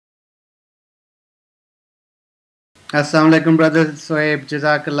Assalamu alaikum, brother Sohaib.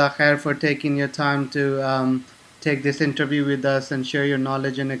 Jazakallah khair for taking your time to take this interview with us and share your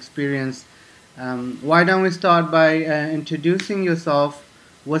knowledge and experience. Why don't we start by introducing yourself?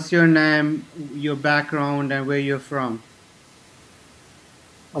 What's your name, your background, and where you're from?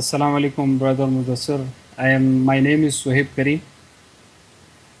 Assalamu alaikum, brother Muddassar. My name is Sohaib Karim.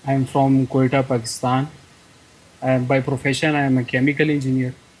 I am from Quetta, Pakistan. By profession, I am a chemical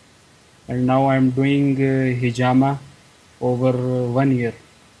engineer, and now I am doing hijama over 1 year.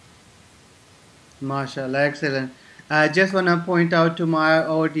 MashaAllah, excellent. I just want to point out to my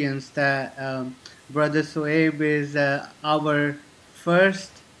audience that Brother Sohaib is our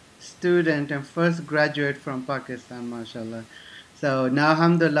first student and first graduate from Pakistan, MashaAllah. So now,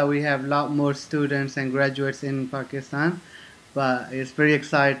 alhamdulillah, we have a lot more students and graduates in Pakistan, but it's very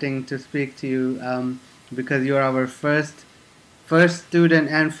exciting to speak to you because you're our first student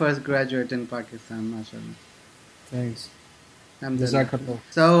and first graduate in Pakistan, MashaAllah. Thanks. Alhamdulillah. Jazakallah.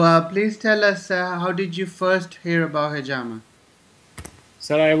 So please tell us, how did you first hear about hijama?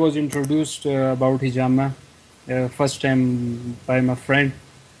 Sir, I was introduced about hijama first time by my friend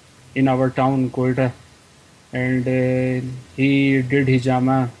in our town, Quetta, and he did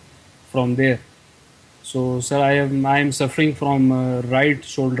hijama from there. So, sir, I am suffering from right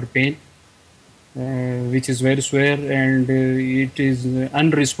shoulder pain, which is very severe, and it is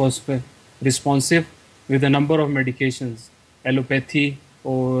responsive with a number of medications, allopathy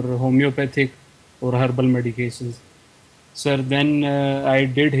or homeopathic or herbal medications. Sir, then I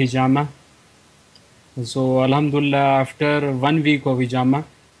did hijama. So, alhamdulillah, after 1 week of hijama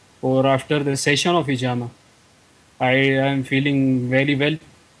or after the session of hijama, I am feeling very well,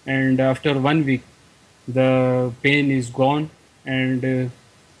 and after 1 week, the pain is gone, and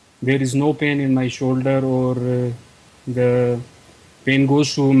there is no pain in my shoulder, or the pain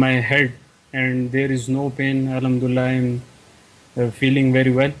goes to my head, and there is no pain. Alhamdulillah, I am feeling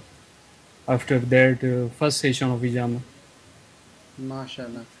very well after that first session of hijama.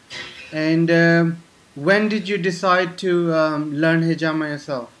 MashaAllah. And when did you decide to learn hijama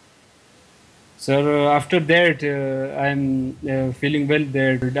yourself? Sir, after that, I am feeling well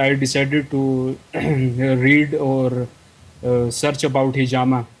that I decided to read or search about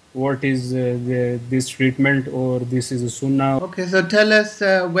hijama. What is this treatment, or this is a sunnah? Okay, so tell us,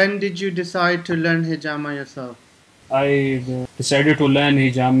 when did you decide to learn hijama yourself? I decided to learn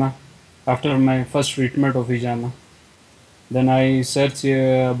hijama after my first treatment of hijama. Then I searched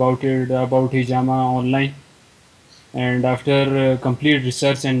about hijama online, and after complete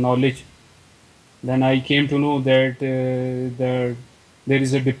research and knowledge, then I came to know that there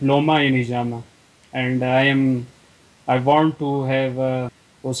is a diploma in hijama, and I want to have a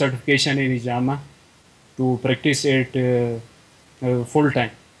certification in hijama to practice it full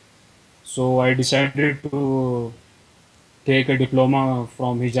time. So I decided to take a diploma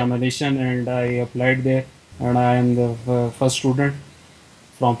from Hijama Nation, and I applied there, and I am the first student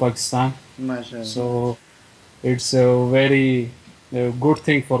from Pakistan. MashaAllah. So it's a very good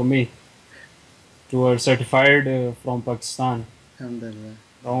thing for me to are certified from Pakistan, Alhamdulillah.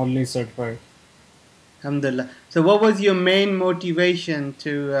 only certified. Alhamdulillah. So what was your main motivation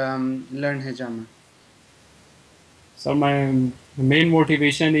to learn hijama? So my main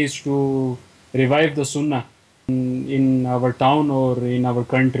motivation is to revive the Sunnah in our town or in our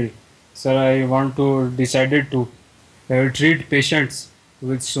country. So I want to decided to treat patients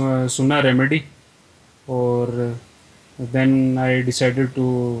with Sunnah remedy, or then I decided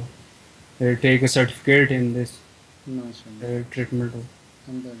to take a certificate in this MashaAllah. treatment.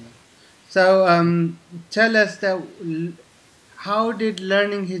 Alhamdulillah. So tell us that how did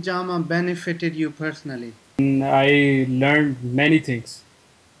learning hijama benefited you personally? I learned many things.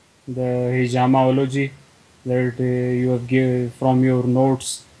 The hijamaology that you have given from your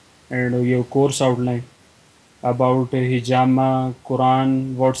notes and your course outline about hijama,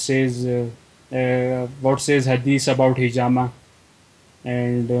 Quran, what says hadith about hijama,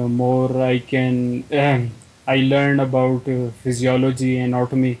 and more I can I learned about physiology and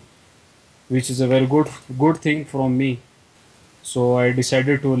anatomy, which is a very good thing from me. So I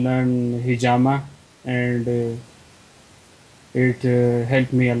decided to learn hijama, and it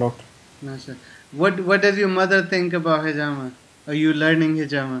helped me a lot. MashaAllah. What does your mother think about hijama? Are you learning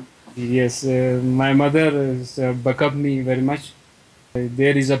hijama? Yes, my mother has back up me very much.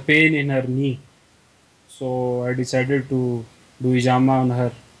 There is a pain in her knee, so I decided to do hijama on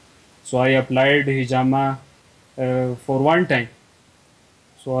her. So I applied hijama for one time.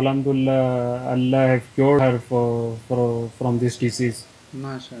 So alhamdulillah, Allah have cured her from this disease.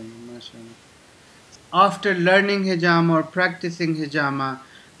 MashaAllah, MashaAllah. After learning hijama or practicing hijama,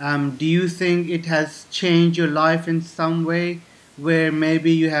 Do you think it has changed your life in some way, where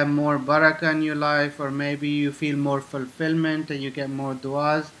maybe you have more barakah in your life, or maybe you feel more fulfillment and you get more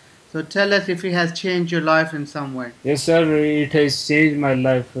du'as? So tell us if it has changed your life in some way. Yes, sir, it has changed my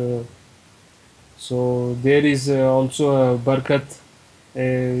life. So there is also a barakat,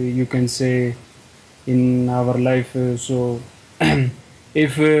 you can say, in our life. So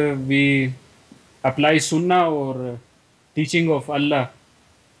if we apply sunnah or teaching of Allah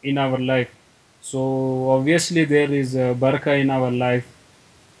in our life, so obviously there is barakah in our life,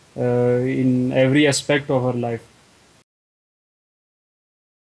 in every aspect of our life.